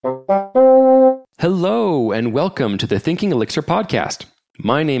Hello, and welcome to the Thinking Elixir podcast.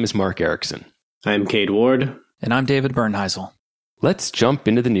 My name is Mark Erickson. I'm Cade Ward. And I'm David Bernheisel. Let's jump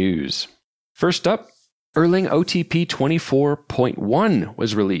into the news. First up, Erlang OTP 24.1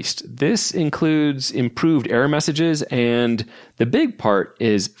 was released. This includes improved error messages, and the big part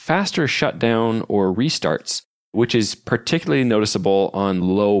is faster shutdown or restarts, which is particularly noticeable on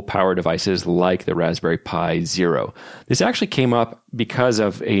low-power devices like the Raspberry Pi Zero. This actually came up because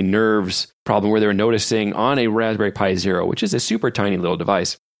of a nerves problem where they were noticing on a Raspberry Pi Zero, which is a super tiny little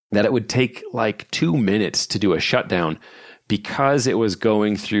device, that it would take like 2 minutes to do a shutdown because it was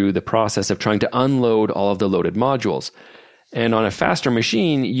going through the process of trying to unload all of the loaded modules. And on a faster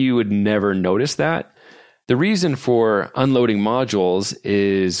machine, you would never notice that. The reason for unloading modules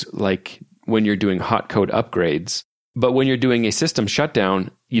is like when you're doing hot code upgrades. But when you're doing a system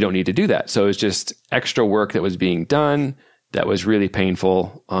shutdown, you don't need to do that. So it's just extra work that was being done that was really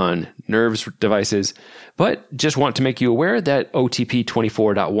painful on nerves devices. But just want to make you aware that OTP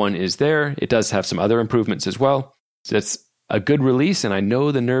 24.1 is there. It does have some other improvements as well. So it's a good release, and I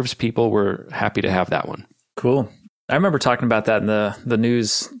know the nerves people were happy to have that one. Cool. I remember talking about that in the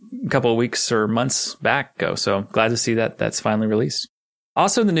news a couple of weeks or months back ago, so glad to see that that's finally released.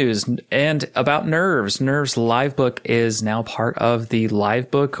 Also in the news, and about Nerves, Nerves Livebook is now part of the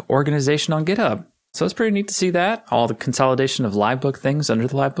Livebook organization on GitHub. So it's pretty neat to see that, all the consolidation of Livebook things under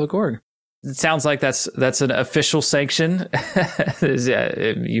the Livebook org. It sounds like that's an official sanction,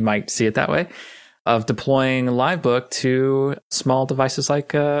 you might see it that way, of deploying Livebook to small devices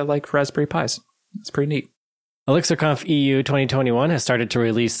like Raspberry Pis. It's pretty neat. ElixirConf EU 2021 has started to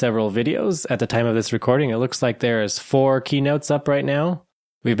release several videos. At the time of this recording, it looks like there's 4 keynotes up right now.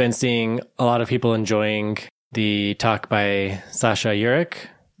 We've been seeing a lot of people enjoying the talk by Sasha Urich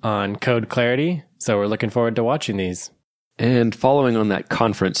on code clarity, so we're looking forward to watching these. And following on that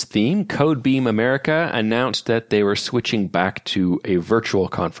conference theme, Codebeam America announced that they were switching back to a virtual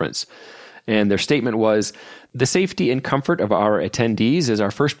conference. And their statement was, "The safety and comfort of our attendees is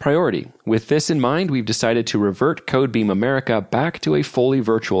our first priority. With this in mind, we've decided to revert Codebeam America back to a fully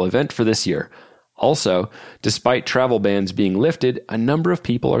virtual event for this year. Also, despite travel bans being lifted, a number of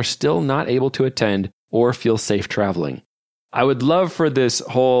people are still not able to attend or feel safe traveling." I would love for this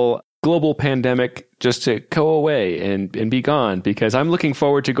whole global pandemic just to go away and be gone, because I'm looking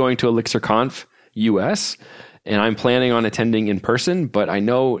forward to going to ElixirConf US, and I'm planning on attending in person, but I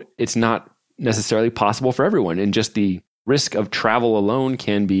know it's not necessarily possible for everyone. And just the risk of travel alone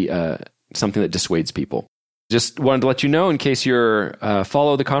can be something that dissuades people. Just wanted to let you know, in case you're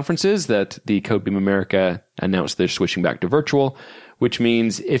follow the conferences, that the Codebeam America announced they're switching back to virtual, which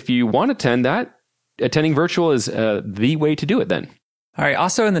means if you want to attend that, attending virtual is the way to do it then. All right.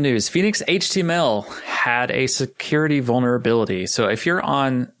 Also in the news, Phoenix HTML had a security vulnerability. So if you're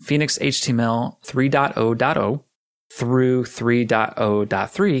on Phoenix HTML 3.0.0 through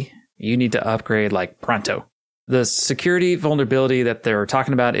 3.0.3, you need to upgrade like pronto. The security vulnerability that they're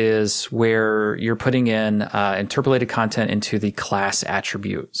talking about is where you're putting in interpolated content into the class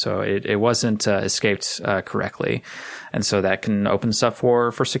attribute. So it wasn't escaped correctly. And so that can open us up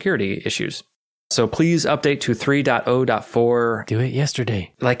for security issues. So please update to 3.0.4. Do it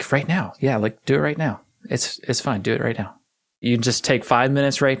yesterday. Like right now. Yeah, like do it right now. It's fine. Do it right now. You can just take 5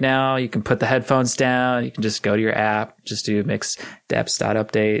 minutes right now. You can put the headphones down. You can just go to your app, just do mix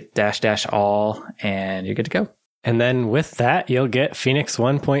deps.update -- all, and you're good to go. And then with that, you'll get Phoenix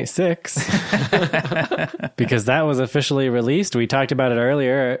 1.6 because that was officially released. We talked about it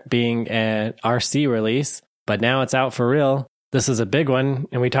earlier being an RC release, but now it's out for real. This is a big one,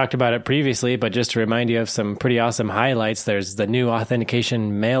 and we talked about it previously, but just to remind you of some pretty awesome highlights, there's the new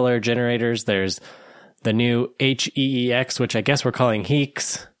authentication mailer generators. There's the new HEEX, which I guess we're calling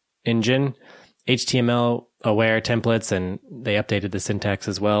HEEX engine, HTML-aware templates, and they updated the syntax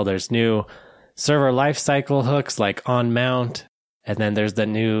as well. There's new server lifecycle hooks like on mount, and then there's the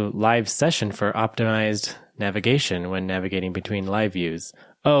new live session for optimized navigation when navigating between live views.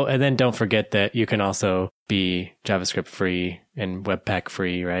 Oh, and then don't forget that you can also be JavaScript free and Webpack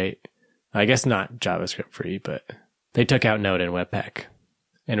free, right? I guess not JavaScript free, but they took out Node and Webpack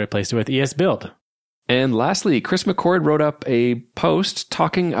and replaced it with ESBuild. And lastly, Chris McCord wrote up a post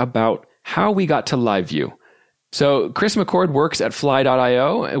talking about how we got to live view. So Chris McCord works at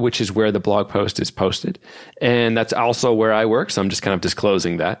fly.io, which is where the blog post is posted. And that's also where I work. So I'm just kind of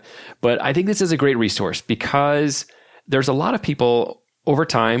disclosing that. But I think this is a great resource because there's a lot of people over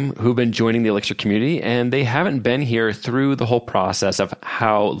time who've been joining the Elixir community, and they haven't been here through the whole process of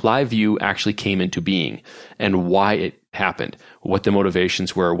how live view actually came into being and why it happened, what the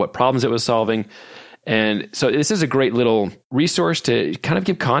motivations were, what problems it was solving. And so this is a great little resource to kind of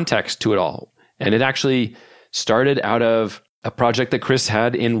give context to it all. And it actually started out of a project that Chris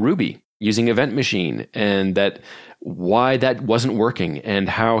had in Ruby using Event Machine, and that why that wasn't working and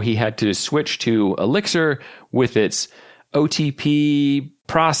how he had to switch to Elixir with its OTP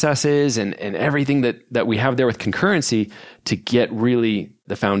processes and everything that we have there with concurrency to get really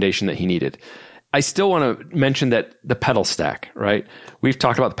the foundation that he needed. I still want to mention that the pedal stack, right? We've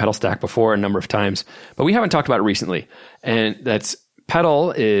talked about the pedal stack before a number of times, but we haven't talked about it recently. And that's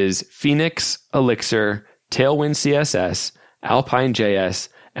pedal is Phoenix, Elixir, Tailwind CSS, Alpine JS,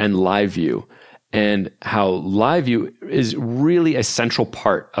 and LiveView. And how LiveView is really a central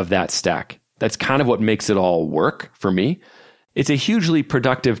part of that stack. That's kind of what makes it all work for me. It's a hugely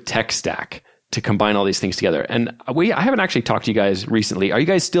productive tech stack to combine all these things together. And I haven't actually talked to you guys recently. Are you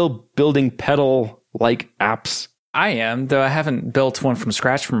guys still building pedal-like apps? I am, though I haven't built one from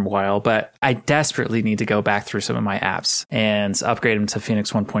scratch for a while, but I desperately need to go back through some of my apps and upgrade them to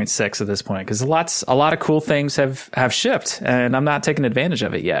Phoenix 1.6 at this point, because a lot of cool things have shipped, and I'm not taking advantage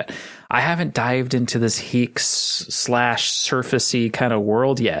of it yet. I haven't dived into this Heeks/Surfacey kind of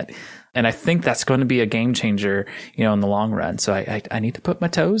world yet. And I think that's going to be a game changer, in the long run. So I need to put my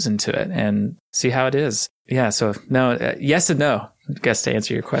toes into it and see how it is. Yeah. So no, yes and no, I guess, to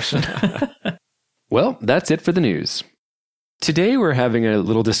answer your question. Well, that's it for the news. Today, we're having a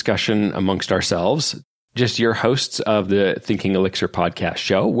little discussion amongst ourselves, just your hosts of the Thinking Elixir podcast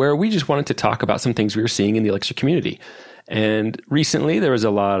show, where we just wanted to talk about some things we were seeing in the Elixir community. And recently, there was a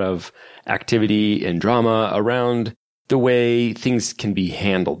lot of activity and drama around the way things can be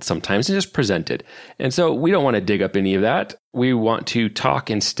handled sometimes and just presented. And so we don't want to dig up any of that. We want to talk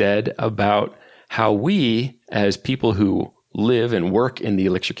instead about how we, as people who live and work in the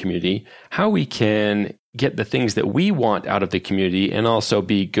Elixir community, how we can get the things that we want out of the community and also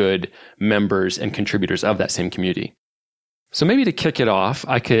be good members and contributors of that same community. So maybe to kick it off,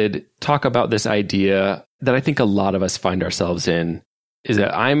 I could talk about this idea that I think a lot of us find ourselves in, is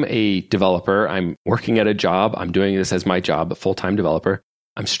that I'm a developer. I'm working at a job. I'm doing this as my job, a full-time developer.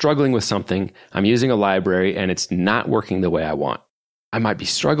 I'm struggling with something. I'm using a library and it's not working the way I want. I might be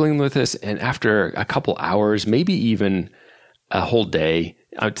struggling with this, and after a couple hours, maybe even a whole day,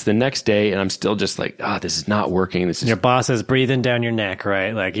 it's the next day and I'm still just like, this is not working. Your boss is breathing down your neck,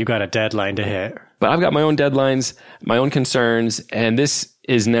 right? Like you got a deadline to hit. But I've got my own deadlines, my own concerns, and this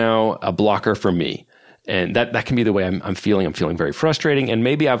is now a blocker for me. And that can be the way I'm feeling. I'm feeling very frustrating. And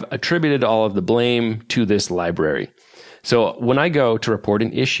maybe I've attributed all of the blame to this library. So when I go to report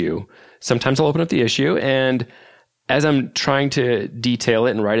an issue, sometimes I'll open up the issue. And as I'm trying to detail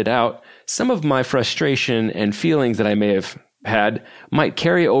it and write it out, some of my frustration and feelings that I may have had might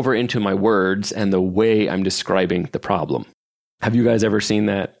carry over into my words and the way I'm describing the problem. Have you guys ever seen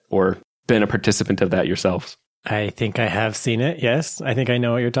that or been a participant of that yourselves? I think I have seen it. Yes. I think I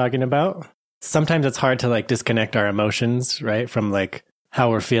know what you're talking about. Sometimes it's hard to disconnect our emotions, right? From how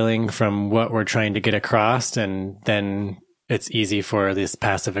we're feeling from what we're trying to get across. And then it's easy for these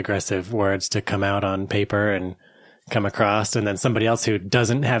passive aggressive words to come out on paper and come across. And then somebody else who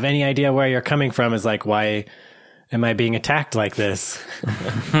doesn't have any idea where you're coming from is like, why am I being attacked like this?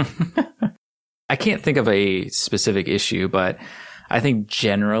 I can't think of a specific issue, but I think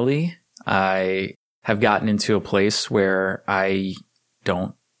generally I have gotten into a place where I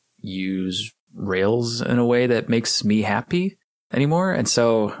don't use Rails in a way that makes me happy anymore. And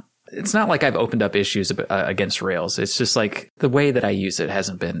so it's not like I've opened up issues against Rails. It's just the way that I use it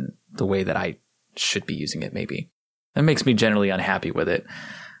hasn't been the way that I should be using it, maybe. It makes me generally unhappy with it.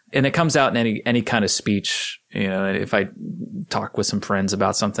 And it comes out in any kind of speech. If I talk with some friends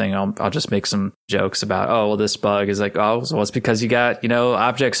about something, I'll just make some jokes about, this bug is it's because you got,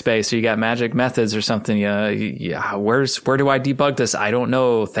 object space, or you got magic methods or something. Where do I debug this? I don't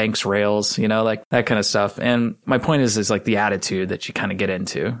know. Thanks, Rails, that kind of stuff. And my point is the attitude that you kind of get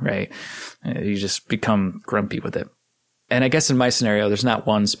into, right? You just become grumpy with it. And I guess in my scenario, there's not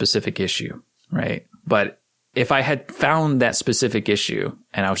one specific issue, right? But if I had found that specific issue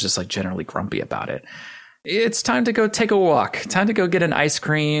and I was just generally grumpy about it, it's time to go take a walk. Time to go get an ice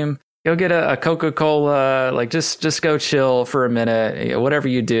cream. Go get a Coca-Cola. Just go chill for a minute. Whatever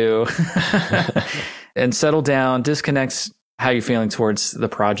you do, and settle down. Disconnect how you're feeling towards the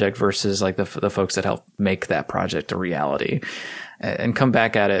project versus the folks that help make that project a reality, and come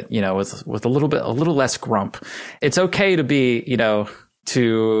back at it, with a little less grump. It's okay to be,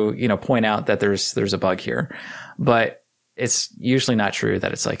 to point out that there's a bug here, but it's usually not true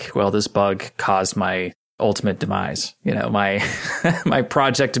that it's this bug caused my ultimate demise, my my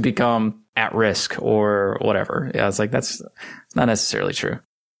project to become at risk or whatever. Yeah, it's that's not necessarily true.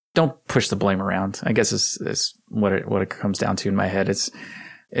 don't push the blame around. I guess is what it comes down to in my head.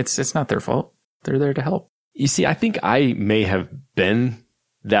 It's not their fault. They're there to help. You see, I think I may have been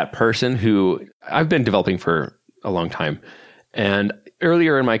that person who I've been developing for a long time. And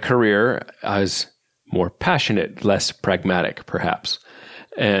earlier in my career, I was more passionate, less pragmatic, perhaps.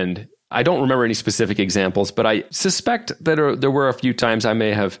 And I don't remember any specific examples, but I suspect that there were a few times I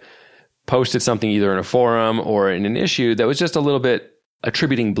may have posted something either in a forum or in an issue that was just a little bit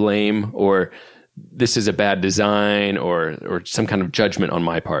attributing blame, or this is a bad design, or some kind of judgment on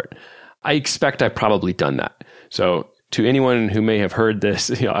my part. I expect I've probably done that. So to anyone who may have heard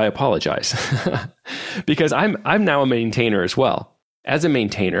this, I apologize because I'm now a maintainer as well. As a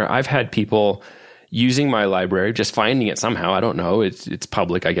maintainer, I've had people using my library, just finding it somehow. I don't know. It's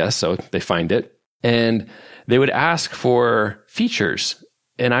public, I guess. So they find it and they would ask for features.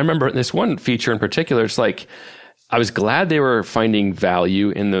 And I remember this one feature in particular, it's like, I was glad they were finding value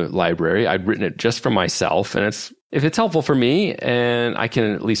in the library. I'd written it just for myself, and if it's helpful for me, and I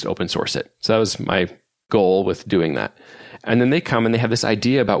can at least open source it. So that was my goal with doing that. And then they come and they have this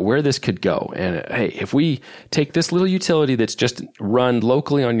idea about where this could go. And hey, if we take this little utility that's just run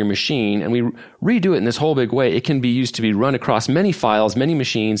locally on your machine and we redo it in this whole big way, it can be used to be run across many files, many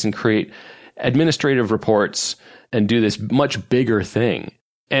machines, and create administrative reports and do this much bigger thing.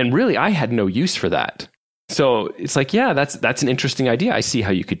 And really, I had no use for that. So it's like, yeah, that's an interesting idea. I see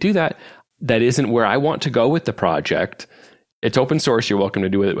how you could do that. That isn't where I want to go with the project. It's open source. You're welcome to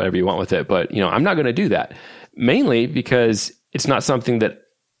do with it whatever you want with it. But, I'm not going to do that. Mainly because it's not something that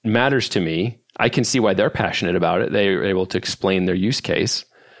matters to me. I can see why they're passionate about it. They're able to explain their use case.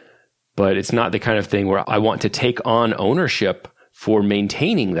 But it's not the kind of thing where I want to take on ownership for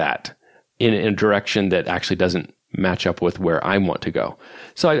maintaining that in a direction that actually doesn't match up with where I want to go.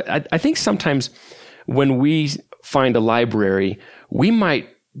 So I think sometimes when we find a library, we might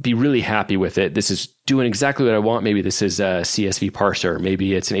be really happy with it. This is doing exactly what I want. Maybe this is a CSV parser.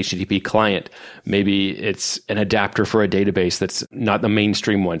 Maybe it's an HTTP client. Maybe it's an adapter for a database that's not the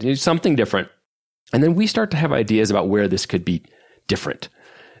mainstream one. It's something different. And then we start to have ideas about where this could be different.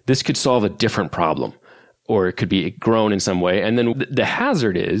 This could solve a different problem, or it could be grown in some way. And then the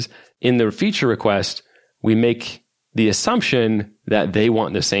hazard is, in the feature request, we make the assumption that they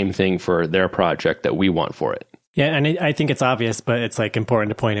want the same thing for their project that we want for it. Yeah, and I think it's obvious, but it's like important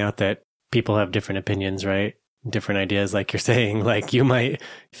to point out that people have different opinions, right? Different ideas, like you're saying. Like you might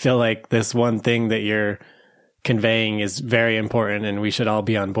feel like this one thing that you're conveying is very important and we should all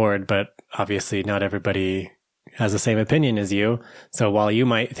be on board, but obviously not everybody has the same opinion as you. So while you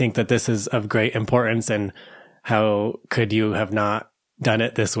might think that this is of great importance and how could you have not done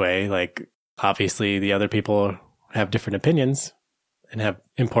it this way, like obviously the other people have different opinions and have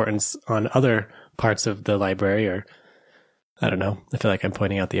importance on other parts of the library, or I don't know. I feel like I'm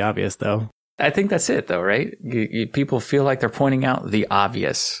pointing out the obvious, though. I think that's it, though, right? People feel like they're pointing out the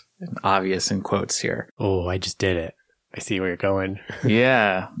obvious in quotes here. Oh, I just did it. I see where you're going.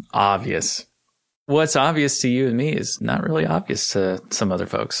 Yeah, obvious. What's obvious to you and me is not really obvious to some other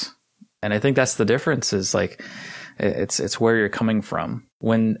folks. And I think that's the difference, is like, it's where you're coming from.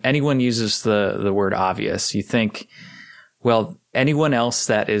 When anyone uses the word obvious, you think, well, anyone else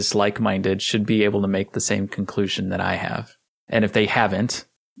that is like-minded should be able to make the same conclusion that I have. And if they haven't,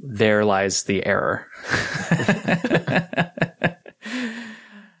 there lies the error.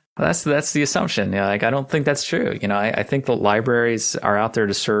 That's the assumption. Like, I don't think that's true. I think the libraries are out there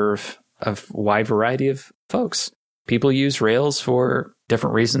to serve a wide variety of folks. People use Rails for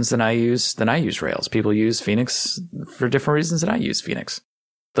different reasons than I use Rails. People use Phoenix for different reasons than I use Phoenix.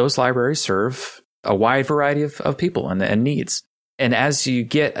 Those libraries serve a wide variety of people and needs. And as you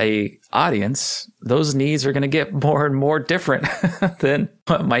get a audience, those needs are going to get more and more different than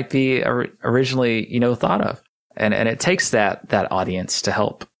what might be originally, thought of. And it takes that audience to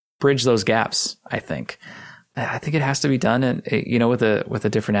help bridge those gaps, I think. I think it has to be done with a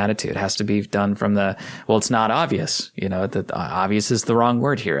different attitude. It has to be done from it's not obvious. The obvious is the wrong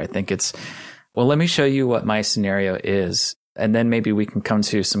word here. I think it's, let me show you what my scenario is. And then maybe we can come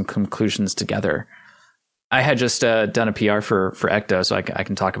to some conclusions together. I had just done a PR for Ecto, so I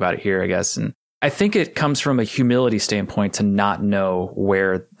can talk about it here, I guess. And I think it comes from a humility standpoint to not know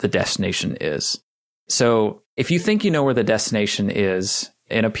where the destination is. So if you think you know where the destination is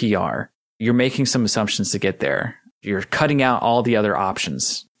in a PR, you're making some assumptions to get there. You're cutting out all the other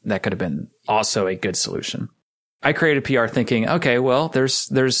options that could have been also a good solution. I created PR thinking, okay, well, there's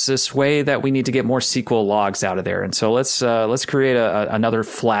this way that we need to get more SQL logs out of there. And so let's create another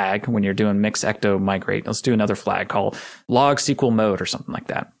flag when you're doing mix ecto migrate. Let's do another flag called log SQL mode or something like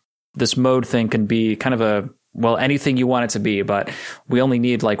that. This mode thing can be kind of well, anything you want it to be, but we only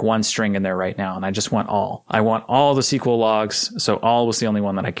need like one string in there right now. And I just want all. I want all the SQL logs. So all was the only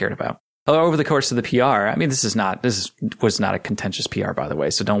one that I cared about. Over the course of the PR, I mean, this was not a contentious PR, by the way.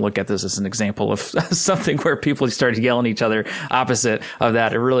 So don't look at this as an example of something where people started yelling at each other opposite of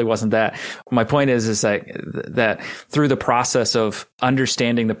that. It really wasn't that. My point is that through the process of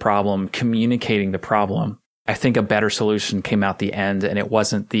understanding the problem, communicating the problem, I think a better solution came out the end, and it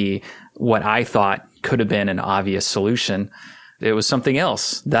wasn't what I thought could have been an obvious solution. It was something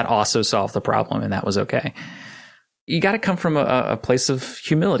else that also solved the problem, and that was okay. You got to come from a place of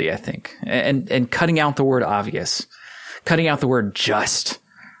humility, I think, and cutting out the word obvious, cutting out the word just,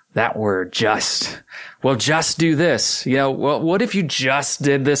 that word just. Well, just do this. Well, what if you just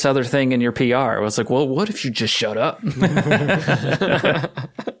did this other thing in your PR? I was like, well, what if you just shut up?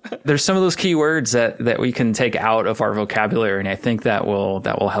 There's some of those key words that we can take out of our vocabulary, and I think that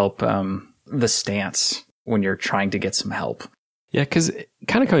will help the stance when you're trying to get some help. Yeah, because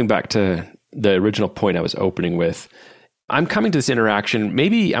kind of coming back to the original point I was opening with, I'm coming to this interaction,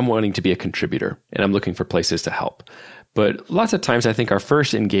 maybe I'm wanting to be a contributor and I'm looking for places to help. But lots of times I think our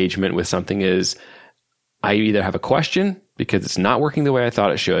first engagement with something is I either have a question because it's not working the way I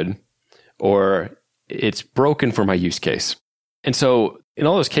thought it should, or it's broken for my use case. And so in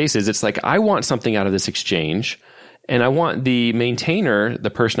all those cases, it's like I want something out of this exchange, and I want the maintainer,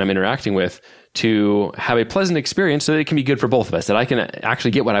 the person I'm interacting with, to have a pleasant experience so that it can be good for both of us, that I can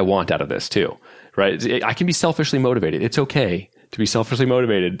actually get what I want out of this too, right? I can be selfishly motivated. It's okay to be selfishly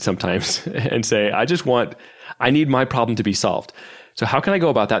motivated sometimes and say, I need my problem to be solved. So how can I go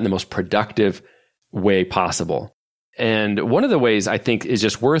about that in the most productive way possible? And one of the ways I think is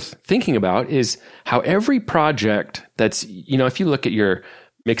just worth thinking about is how every project that's, if you look at your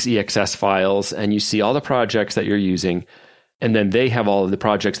MixEXS files and you see all the projects that you're using, and then they have all of the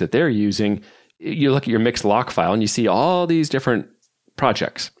projects that they're using, you look at your Mixlock file and you see all these different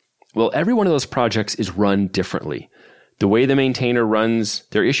projects. Well, every one of those projects is run differently. The way the maintainer runs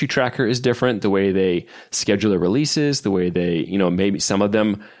their issue tracker is different. The way they schedule their releases, the way they, maybe some of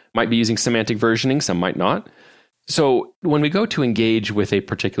them might be using semantic versioning, some might not. So when we go to engage with a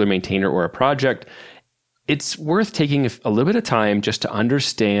particular maintainer or a project, it's worth taking a little bit of time just to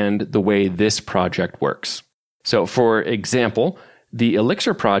understand the way this project works. So for example, the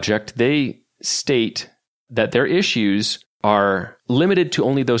Elixir project, they state that their issues are limited to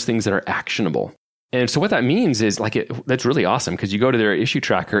only those things that are actionable. And so what that means is that's really awesome, because you go to their issue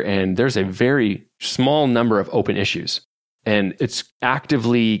tracker and there's a very small number of open issues, and it's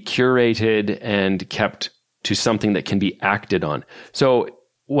actively curated and kept to something that can be acted on. So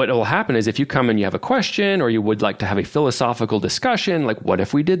what will happen is if you come and you have a question, or you would like to have a philosophical discussion, like what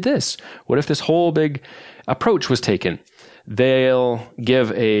if we did this? What if this whole big approach was taken? They'll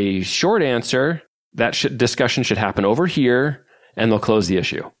give a short answer. That discussion should happen over here, and they'll close the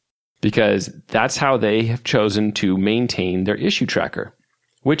issue, because that's how they have chosen to maintain their issue tracker,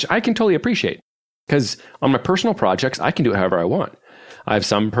 which I can totally appreciate, because on my personal projects, I can do it however I want. I have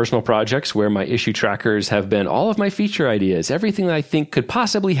some personal projects where my issue trackers have been all of my feature ideas, everything that I think could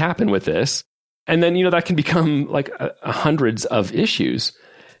possibly happen with this. And then, that can become like hundreds of issues.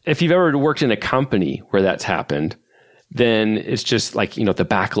 If you've ever worked in a company where that's happened, then it's just like, the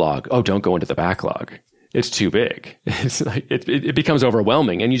backlog. Oh, don't go into the backlog. It's too big. It's like, it becomes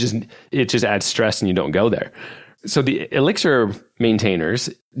overwhelming, and it just adds stress and you don't go there. So the Elixir maintainers,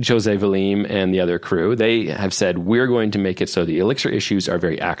 Jose Valim and the other crew, they have said, we're going to make it so the Elixir issues are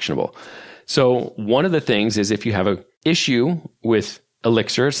very actionable. So one of the things is if you have an issue with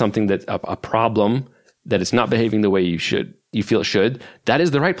Elixir, something that a problem that it's not behaving the way you feel it should, that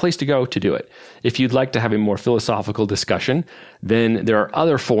is the right place to go to do it. If you'd like to have a more philosophical discussion, then there are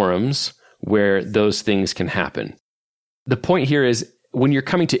other forums where those things can happen. The point here is, when you're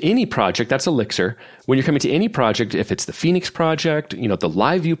coming to any project, that's Elixir. When you're coming to any project, if it's the Phoenix project, the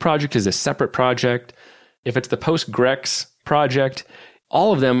LiveView project is a separate project. If it's the PostGreX project,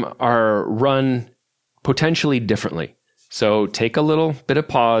 all of them are run potentially differently. So take a little bit of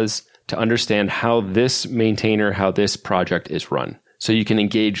pause to understand how this maintainer, how this project is run, so you can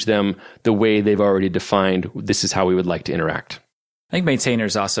engage them the way they've already defined. This is how we would like to interact. I think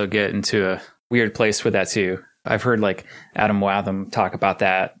maintainers also get into a weird place with that too. I've heard like Adam Watham talk about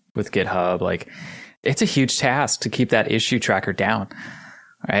that with GitHub. Like, it's a huge task to keep that issue tracker down,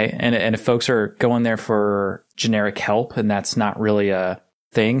 right? And if folks are going there for generic help, and that's not really a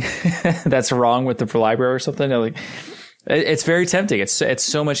thing that's wrong with the library or something, like, it's very tempting. It's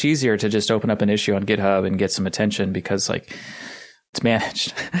so much easier to just open up an issue on GitHub and get some attention, because like it's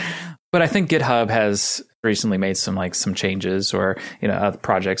managed. But I think GitHub has recently made some changes, or other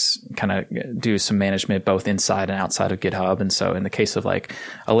projects kind of do some management both inside and outside of GitHub. And so in the case of like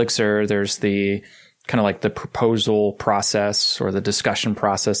Elixir, there's the kind of like the proposal process or the discussion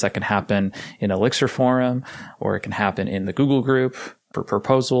process that can happen in Elixir forum, or it can happen in the Google group for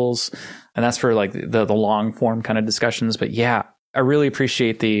proposals. And that's for like the long form kind of discussions. But yeah, I really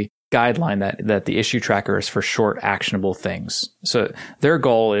appreciate the guideline that the issue tracker is for short actionable things. So their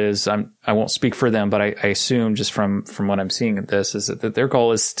goal is, I won't speak for them, but I assume just from what I'm seeing of this is that their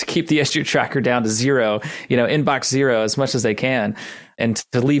goal is to keep the issue tracker down to zero, inbox zero as much as they can, and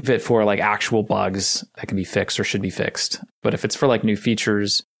to leave it for like actual bugs that can be fixed or should be fixed. But if it's for like new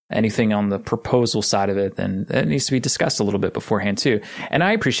features, anything on the proposal side of it, then it needs to be discussed a little bit beforehand too. And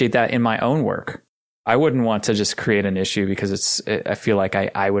I appreciate that in my own work. I wouldn't want to just create an issue because I feel like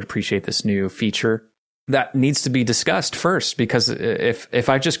I would appreciate this new feature that needs to be discussed first, because if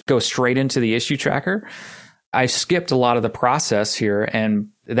I just go straight into the issue tracker, I skipped a lot of the process here, and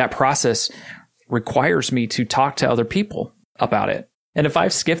that process requires me to talk to other people about it. And if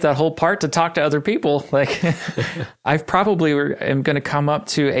I've skipped that whole part to talk to other people, like I probably am going to come up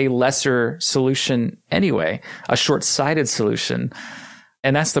to a lesser solution anyway, a short-sighted solution.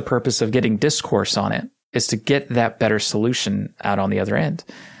 And that's the purpose of getting discourse on it, is to get that better solution out on the other end.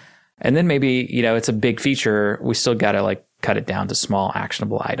 And then maybe, it's a big feature. We still got to like cut it down to small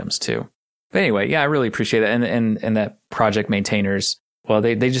actionable items too. But anyway, yeah, I really appreciate that. And that project maintainers, well,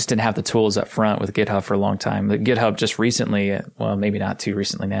 they just didn't have the tools up front with GitHub for a long time. The GitHub just recently, well, maybe not too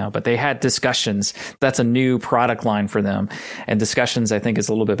recently now, but they had discussions. That's a new product line for them. And discussions, I think, is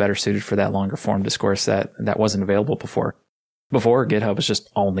a little bit better suited for that longer form discourse that wasn't available before. Before, GitHub was just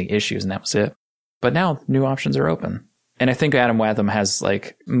only issues and that was it. But now new options are open. And I think Adam Watham has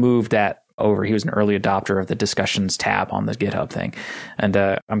like moved that over. He was an early adopter of the discussions tab on the GitHub thing. And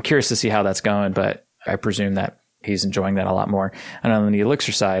I'm curious to see how that's going, but I presume that he's enjoying that a lot more. And on the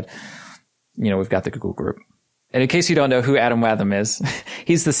Elixir side, we've got the Google group. And in case you don't know who Adam Watham is,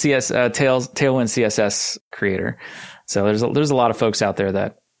 he's the Tailwind CSS creator. So there's a lot of folks out there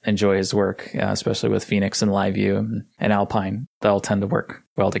that enjoy his work, especially with Phoenix and LiveView and Alpine. They'll tend to work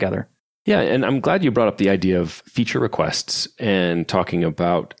well together. Yeah, and I'm glad you brought up the idea of feature requests and talking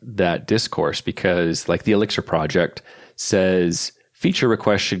about that discourse, because like the Elixir project says feature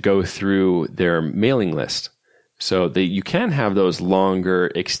requests should go through their mailing list. So that you can have those longer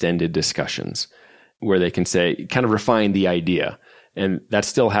extended discussions where they can say, kind of refine the idea. And that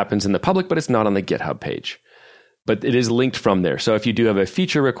still happens in the public, but it's not on the GitHub page. But it is linked from there. So if you do have a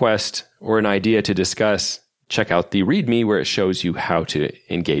feature request or an idea to discuss, check out the README where it shows you how to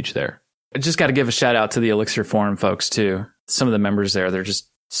engage there. I just got to give a shout out to the Elixir forum folks too. Some of the members there, they're just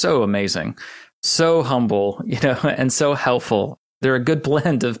so amazing, so humble, and so helpful. They're a good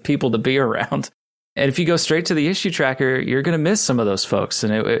blend of people to be around. And if you go straight to the issue tracker, you're going to miss some of those folks.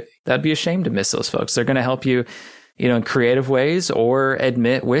 And that'd be a shame to miss those folks. They're going to help you, in creative ways, or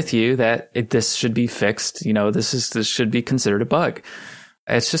admit with you that this should be fixed. This should be considered a bug.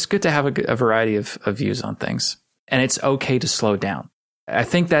 It's just good to have a variety of views on things. And it's okay to slow down. I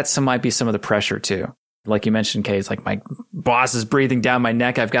think that might be some of the pressure too. Like you mentioned, Kay, it's like my boss is breathing down my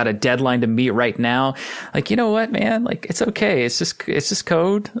neck. I've got a deadline to meet right now. Like, you know what, man? Like, it's okay. It's just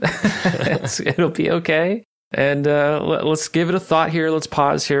code. It'll be okay. And let's give it a thought here. Let's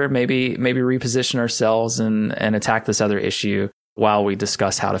pause here. Maybe reposition ourselves and attack this other issue while we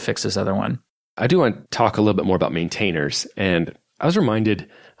discuss how to fix this other one. I do want to talk a little bit more about maintainers. And I was reminded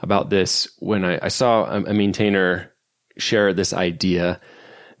about this when I saw a maintainer share this idea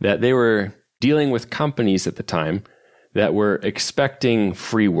that they were dealing with companies at the time that were expecting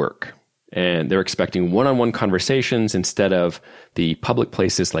free work. And they're expecting one-on-one conversations instead of the public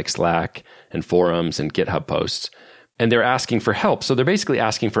places like Slack and forums and GitHub posts. And they're asking for help. So they're basically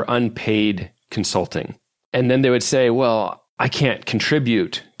asking for unpaid consulting. And then they would say, well, I can't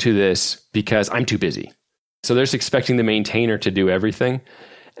contribute to this because I'm too busy. So they're just expecting the maintainer to do everything.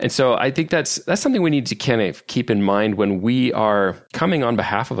 And so I think that's something we need to kind of keep in mind when we are coming on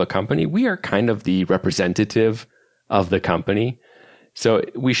behalf of a company. We are kind of the representative of the company. So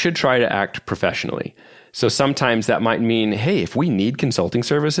we should try to act professionally. So sometimes that might mean, hey, if we need consulting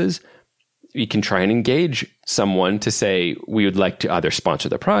services, we can try and engage someone to say, we would like to either sponsor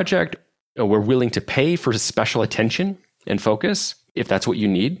the project, or we're willing to pay for special attention and focus. If that's what you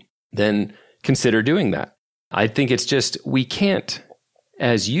need, then consider doing that. I think it's just, we can't,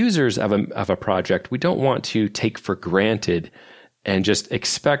 as users of a project, we don't want to take for granted and just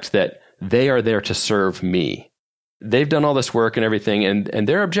expect that they are there to serve me. They've done all this work and everything, and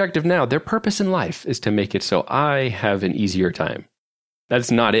their objective now, their purpose in life is to make it so I have an easier time. That's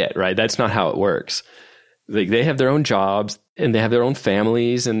not it, right? That's not how it works. Like, they have their own jobs and they have their own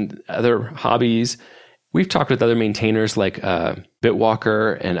families and other hobbies. We've talked with other maintainers like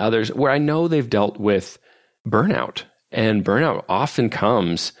Bitwalker and others where I know they've dealt with burnout. And burnout often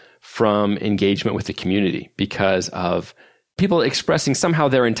comes from engagement with the community because of people expressing somehow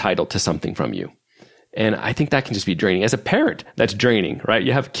they're entitled to something from you. And I think that can just be draining. As a parent, that's draining, right?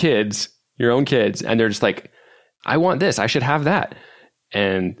 You have kids, your own kids, and they're just like, I want this, I should have that.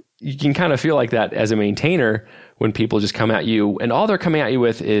 And you can kind of feel like that as a maintainer when people just come at you and all they're coming at you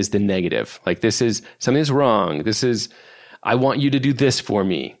with is the negative. Like, this is something's wrong. This is, I want you to do this for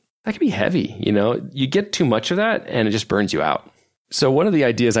me. That can be heavy. You know, you get too much of that and it just burns you out. So one of the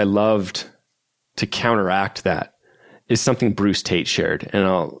ideas I loved to counteract that is something Bruce Tate shared. And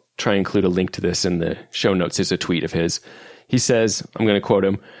I'll try and include a link to this in the show notes. It's a tweet of his. He says, I'm going to quote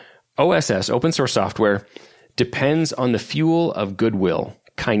him, OSS, open source software, depends on the fuel of goodwill,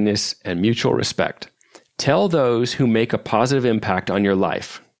 kindness, and mutual respect. Tell those who make a positive impact on your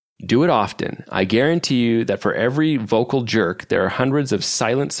life. Do it often. I guarantee you that for every vocal jerk, there are hundreds of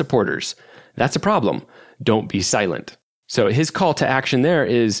silent supporters. That's a problem. Don't be silent. So his call to action there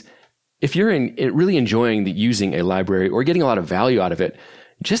is, if you're really enjoying using a library or getting a lot of value out of it,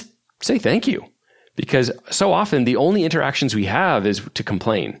 just say thank you. Because so often the only interactions we have is to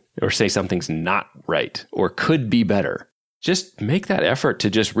complain or say something's not right or could be better. Just make that effort to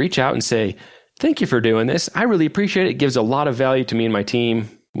just reach out and say, thank you for doing this. I really appreciate it. It gives a lot of value to me and my team,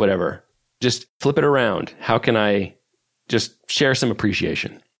 whatever. Just flip it around. How can I just share some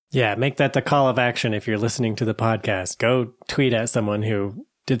appreciation? Yeah, make that the call of action if you're listening to the podcast. Go tweet at someone who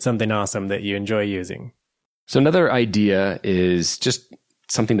did something awesome that you enjoy using. So another idea is just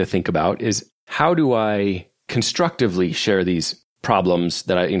something to think about is, how do I constructively share these problems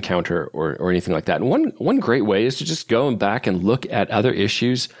that I encounter or anything like that? And one great way is to just go back and look at other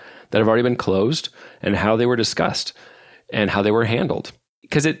issues that have already been closed and how they were discussed and how they were handled.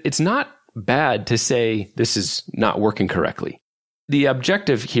 Because it's not bad to say this is not working correctly. The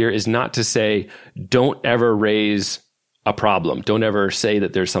objective here is not to say, don't ever raise a problem. Don't ever say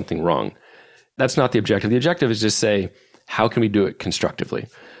that there's something wrong. That's not the objective. The objective is just say, how can we do it constructively?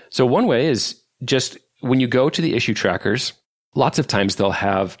 So one way is just when you go to the issue trackers, lots of times they'll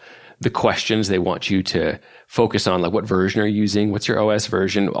have the questions they want you to focus on, like what version are you using? What's your OS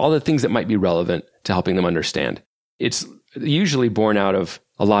version? All the things that might be relevant to helping them understand. It's usually born out of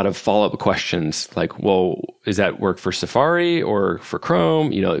a lot of follow-up questions like, well, is that work for Safari or for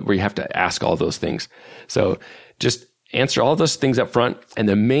Chrome? You know, where you have to ask all those things. So just answer all those things up front. And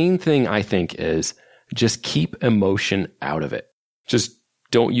the main thing I think is just keep emotion out of it. Just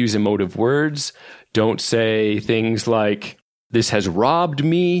don't use emotive words. Don't say things like, this has robbed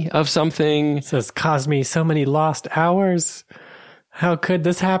me of something. This has caused me so many lost hours. How could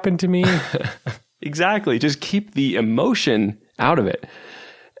this happen to me? Exactly. Just keep the emotion out of it.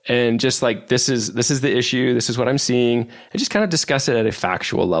 And just like, this is the issue. This is what I'm seeing. And just kind of discuss it at a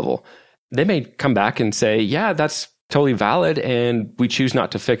factual level. They may come back and say, yeah, that's totally valid. And we choose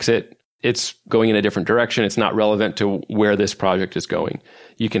not to fix it. It's going in a different direction. It's not relevant to where this project is going.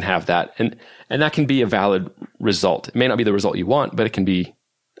 You can have that. And that can be a valid result. It may not be the result you want, but it can be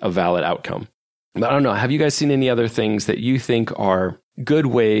a valid outcome. But I don't know. Have you guys seen any other things that you think are good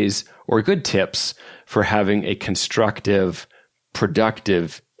ways or good tips for having a constructive,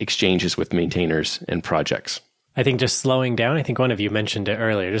 productive exchanges with maintainers and projects? I think just slowing down. I think one of you mentioned it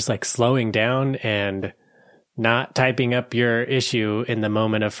earlier, just like slowing down and not typing up your issue in the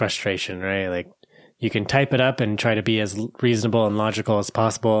moment of frustration, right? Like, you can type it up and try to be as reasonable and logical as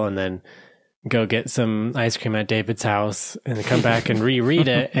possible, and then go get some ice cream at David's house and then come back and reread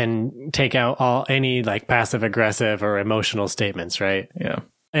it and take out any like passive aggressive or emotional statements, right? Yeah.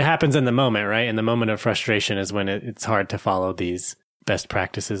 It happens in the moment, right? In the moment of frustration is when it's hard to follow these best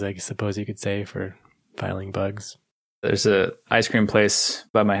practices, I suppose you could say, for filing bugs. There's a ice cream place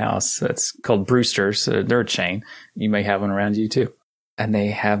by my house that's called Brewster's. They're a chain. You may have one around you too. And they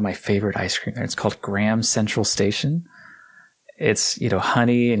have my favorite ice cream there. It's called Graham Central Station. It's,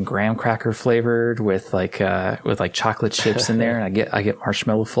 honey and graham cracker flavored with chocolate chips in there. And I get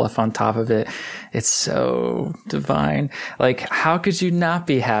marshmallow fluff on top of it. It's so divine. Like, how could you not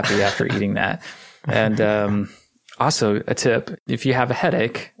be happy after eating that? And, also a tip, if you have a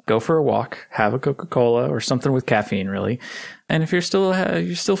headache, go for a walk, have a Coca-Cola or something with caffeine, really. And if you're still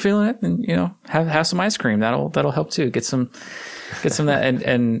feeling it, then, have some ice cream. That'll help too. Get some of that.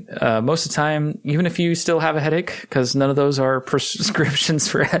 And most of the time, even if you still have a headache, because none of those are prescriptions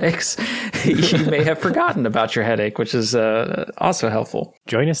for headaches, you may have forgotten about your headache, which is also helpful.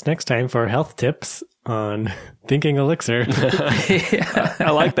 Join us next time for health tips on Thinking Elixir.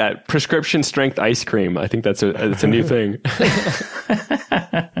 I like that. Prescription strength ice cream. I think that's a new thing.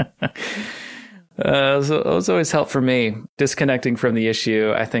 So it was always helpful for me disconnecting from the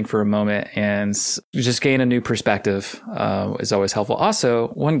issue, I think, for a moment and just gain a new perspective is always helpful. Also,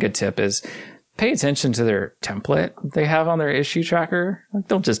 one good tip is pay attention to their template they have on their issue tracker. Like,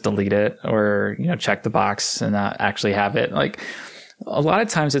 don't just delete it or, check the box and not actually have it. Like, a lot of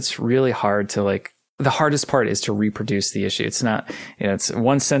times it's really hard to the hardest part is to reproduce the issue. It's not, it's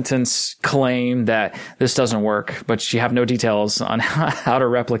one sentence claim that this doesn't work, but you have no details on how to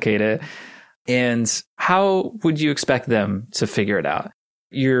replicate it. And how would you expect them to figure it out?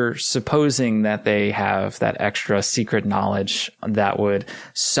 You're supposing that they have that extra secret knowledge that would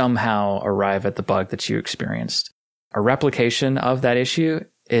somehow arrive at the bug that you experienced. A replication of that issue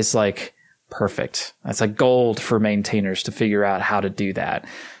is perfect. That's like gold for maintainers to figure out how to do that.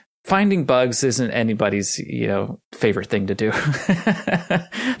 Finding bugs isn't anybody's, favorite thing to do.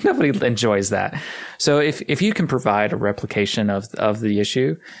 Nobody enjoys that. So if you can provide a replication of the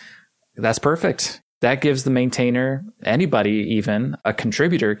issue, that's perfect. That gives the maintainer, anybody even, a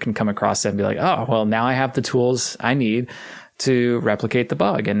contributor can come across it and be like, oh, well, now I have the tools I need to replicate the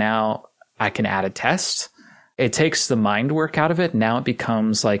bug. And now I can add a test. It takes the mind work out of it. Now it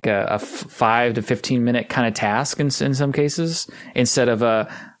becomes like a 5 to 15 minute kind of task in some cases, instead of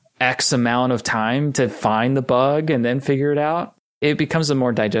a X amount of time to find the bug and then figure it out. It becomes a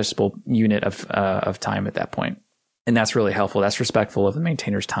more digestible unit of time at that point. And that's really helpful. That's respectful of the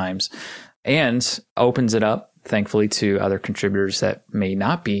maintainer's times and opens it up, thankfully, to other contributors that may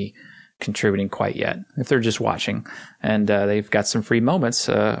not be contributing quite yet, if they're just watching and they've got some free moments.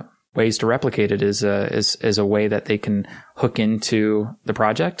 Ways to replicate it is a way that they can hook into the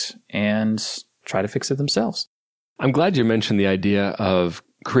project and try to fix it themselves. I'm glad you mentioned the idea of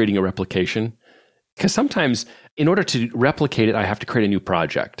creating a replication, because sometimes in order to replicate it, I have to create a new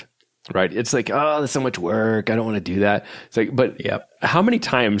project. Right. It's like, oh, there's so much work. I don't want to do that. It's like, but how many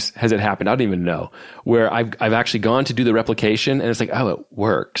times has it happened? I don't even know, where I've actually gone to do the replication and it's like, oh, it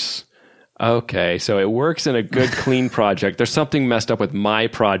works. Okay. So it works in a good, clean project. There's something messed up with my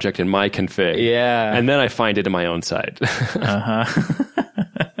project and my config. Yeah. And then I find it in my own side.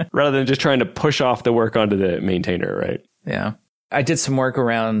 Rather than just trying to push off the work onto the maintainer. Right. Yeah. I did some work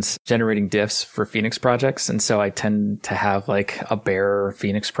around generating diffs for Phoenix projects. And so I tend to have a bare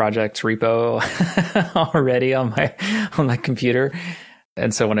Phoenix project repo already on my computer.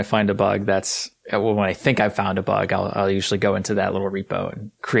 And so when I find a bug, when I think I've found a bug, I'll usually go into that little repo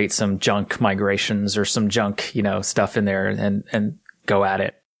and create some junk migrations or some junk, stuff in there and go at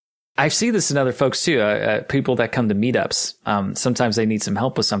it. I see this in other folks too, people that come to meetups. Sometimes they need some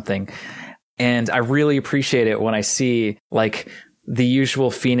help with something. And I really appreciate it when I see the usual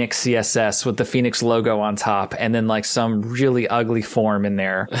Phoenix CSS with the Phoenix logo on top and then some really ugly form in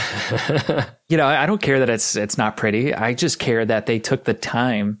there. I don't care that it's not pretty. I just care that they took the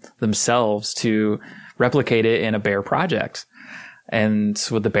time themselves to replicate it in a bare project and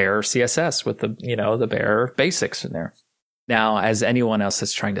with the bare CSS, with the bare basics in there. Now, as anyone else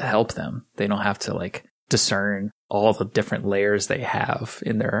that's trying to help them, they don't have to discern all the different layers they have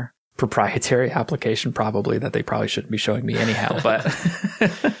in their proprietary application, probably, that they probably shouldn't be showing me anyhow. But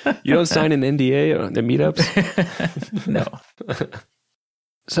you don't sign an NDA on the meetups? No.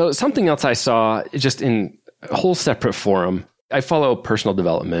 So something else I saw just in a whole separate forum, I follow personal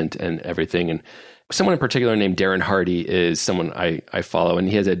development and everything. And someone in particular named Darren Hardy is someone I follow, and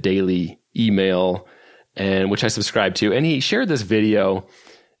he has a daily email and which I subscribe to. And he shared this video.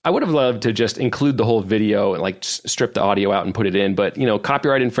 I would have loved to just include the whole video and strip the audio out and put it in, but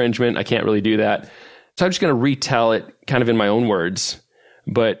copyright infringement, I can't really do that. So I'm just going to retell it kind of in my own words.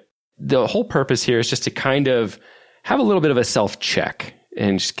 But the whole purpose here is just to kind of have a little bit of a self-check,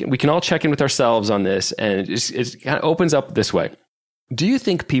 and we can all check in with ourselves on this. And it kind of opens up this way. Do you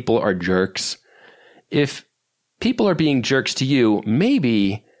think people are jerks? If people are being jerks to you,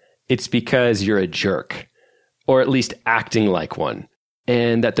 maybe it's because you're a jerk, or at least acting like one.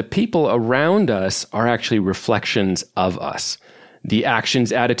 And that the people around us are actually reflections of us. The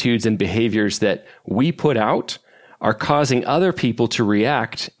actions, attitudes, and behaviors that we put out are causing other people to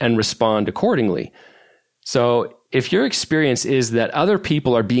react and respond accordingly. So if your experience is that other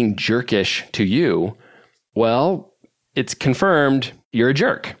people are being jerkish to you, well, it's confirmed you're a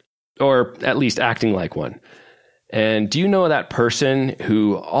jerk, or at least acting like one. And do you know that person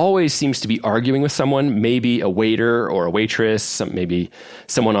who always seems to be arguing with someone, maybe a waiter or a waitress, maybe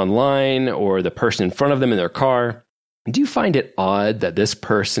someone online, or the person in front of them in their car? Do you find it odd that this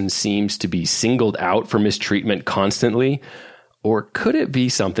person seems to be singled out for mistreatment constantly? Or could it be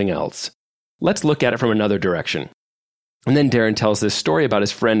something else? let's look at it from another direction. And then Darren tells this story about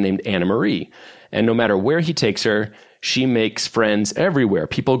his friend named Anna Marie. And no matter where he takes her, she makes friends everywhere.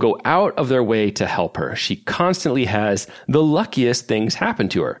 People go out of their way to help her. She constantly has the luckiest things happen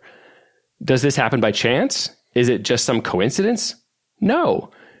to her. Does this happen by chance? Is it just some coincidence? No.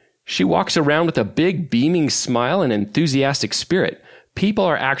 She walks around with a big beaming smile and enthusiastic spirit. People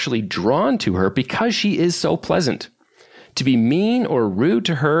are actually drawn to her because she is so pleasant. To be mean or rude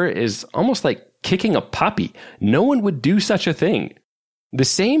to her is almost like kicking a puppy. No one would do such a thing. The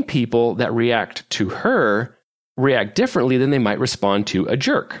same people that react to her react differently than they might respond to a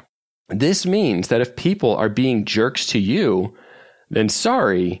jerk. This means that if people are being jerks to you, then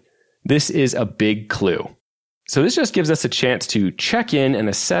sorry, this is a big clue. So this just gives us a chance to check in and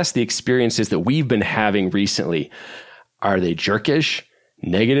assess the experiences that we've been having recently. Are they jerkish,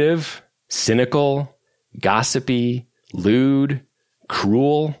 negative, cynical, gossipy, lewd,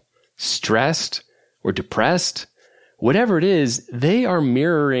 cruel, stressed, or depressed? Whatever it is, they are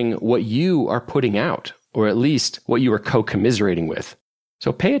mirroring what you are putting out, or at least what you are co-commiserating with.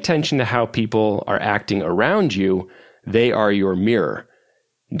 So pay attention to how people are acting around you. They are your mirror.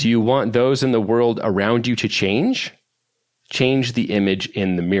 Do you want those in the world around you to change? Change the image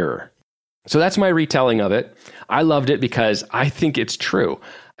in the mirror. So that's my retelling of it. I loved it because I think it's true.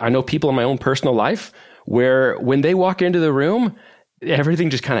 I know people in my own personal life where when they walk into the room, everything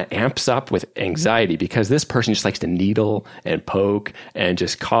just kind of amps up with anxiety because this person just likes to needle and poke and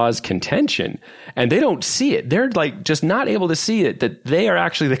just cause contention. And they don't see it. They're like just not able to see it, that they are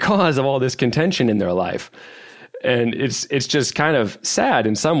actually the cause of all this contention in their life. And it's just kind of sad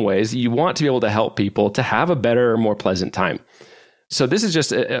in some ways. You want to be able to help people to have a better, more pleasant time. So this is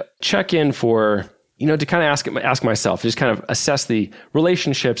just a check-in for, to kind of ask myself, just kind of assess the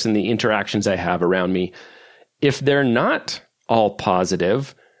relationships and the interactions I have around me. If they're not all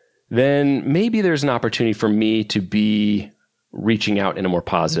positive, then maybe there's an opportunity for me to be reaching out in a more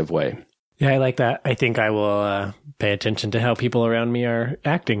positive way. Yeah, I like that. I think I will pay attention to how people around me are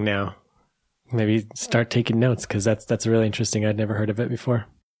acting now. Maybe start taking notes because that's really interesting. I'd never heard of it before.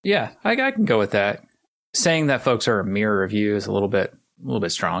 Yeah, I can go with that. Saying that folks are a mirror of you is a little bit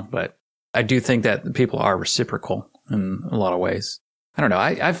strong, but I do think that people are reciprocal in a lot of ways. I don't know.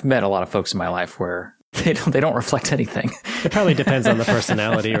 I've met a lot of folks in my life where they don't reflect anything. It probably depends on the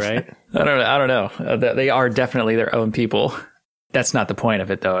personality, right? I don't know. They are definitely their own people. That's not the point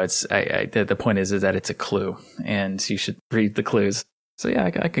of it, though. It's the point is that it's a clue, and you should read the clues. So yeah,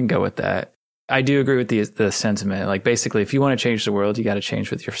 I can go with that. I do agree with the sentiment. Like basically, if you want to change the world, you got to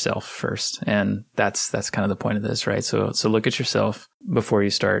change with yourself first, and that's kind of the point of this, right? So look at yourself before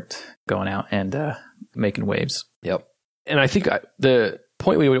you start going out and making waves. Yep. And I think the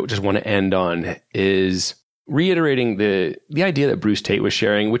point we just want to end on is reiterating the idea that Bruce Tate was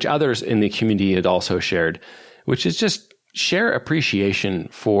sharing, which others in the community had also shared, which is just share appreciation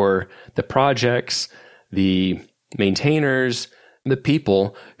for the projects, the maintainers, the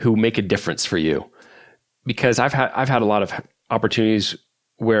people who make a difference for you. Because I've had a lot of opportunities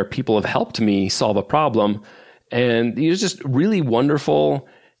where people have helped me solve a problem, and it was just really wonderful,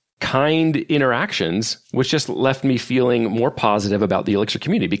 kind interactions, which just left me feeling more positive about the Elixir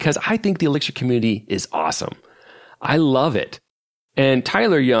community, because I think the Elixir community is awesome. I love it. And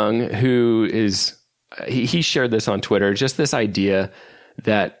Tyler Young, who is, he shared this on Twitter, just this idea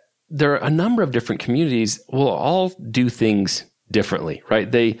that there are a number of different communities will all do things differently,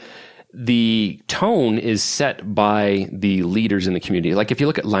 right? The tone is set by the leaders in the community. Like if you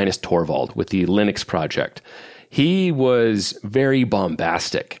look at Linus Torvald with the Linux project, he was very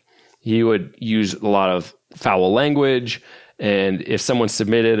bombastic. He would use a lot of foul language, and if someone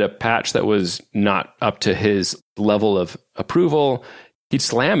submitted a patch that was not up to his level of approval, he'd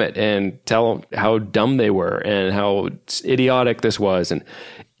slam it and tell how dumb they were and how idiotic this was. And,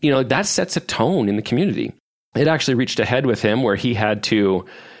 that sets a tone in the community. It actually reached a head with him where he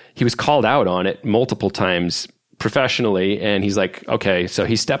was called out on it multiple times professionally. And he's like, okay, so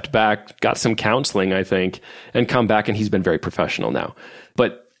he stepped back, got some counseling, I think, and come back, and he's been very professional now.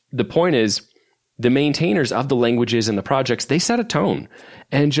 But the point is, the maintainers of the languages and the projects, they set a tone.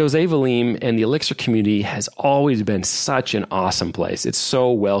 And Jose Valim and the Elixir community has always been such an awesome place. It's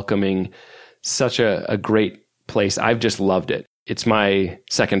so welcoming, such a great place. I've just loved it. It's my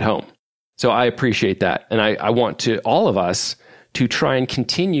second home. So I appreciate that. And I want to all of us to try and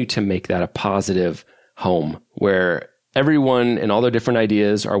continue to make that a positive home where everyone and all their different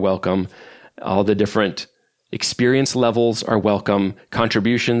ideas are welcome. All the different experience levels are welcome.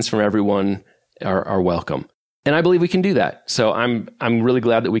 Contributions from everyone are welcome. And I believe we can do that. So I'm really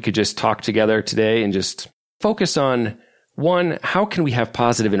glad that we could just talk together today and just focus on One, how can we have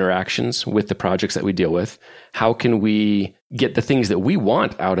positive interactions with the projects that we deal with? How can we get the things that we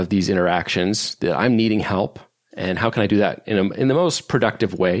want out of these interactions, that I'm needing help? And how can I do that in the most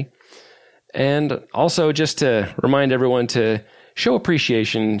productive way? And also just to remind everyone to show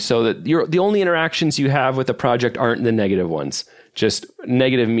appreciation so that the only interactions you have with a project aren't the negative ones. Just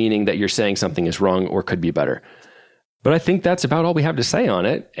negative meaning that you're saying something is wrong or could be better. But I think that's about all we have to say on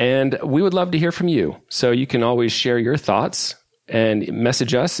it. And we would love to hear from you. So you can always share your thoughts and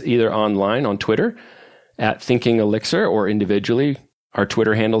message us either online on Twitter at Thinking Elixir or individually. Our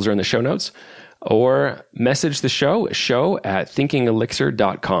Twitter handles are in the show notes. Or message the show at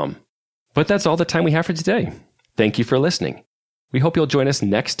thinkingelixir.com. But that's all the time we have for today. Thank you for listening. We hope you'll join us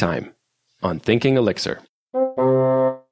next time on Thinking Elixir.